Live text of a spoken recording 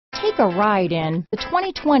Take a ride in the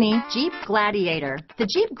 2020 Jeep Gladiator. The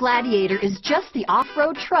Jeep Gladiator is just the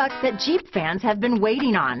off-road truck that Jeep fans have been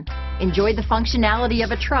waiting on. Enjoy the functionality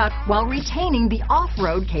of a truck while retaining the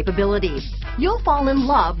off-road capabilities. You'll fall in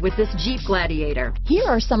love with this Jeep Gladiator. Here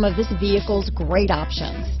are some of this vehicle's great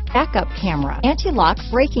options: backup camera, anti-lock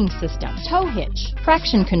braking system, tow hitch,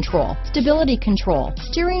 traction control, stability control,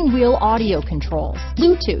 steering wheel audio controls,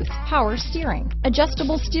 Bluetooth, power steering,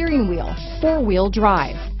 adjustable steering wheel, four-wheel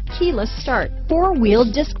drive, keyless start, four-wheel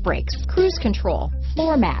disc brakes, cruise control,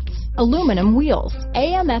 floor mats, aluminum wheels,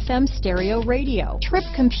 AM/FM stereo radio, trip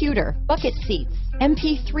computer, bucket seats,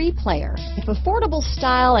 MP3 player. If affordable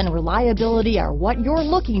style and reliability are what you're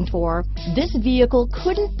looking for, this vehicle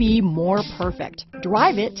couldn't be more perfect.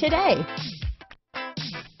 Drive it today.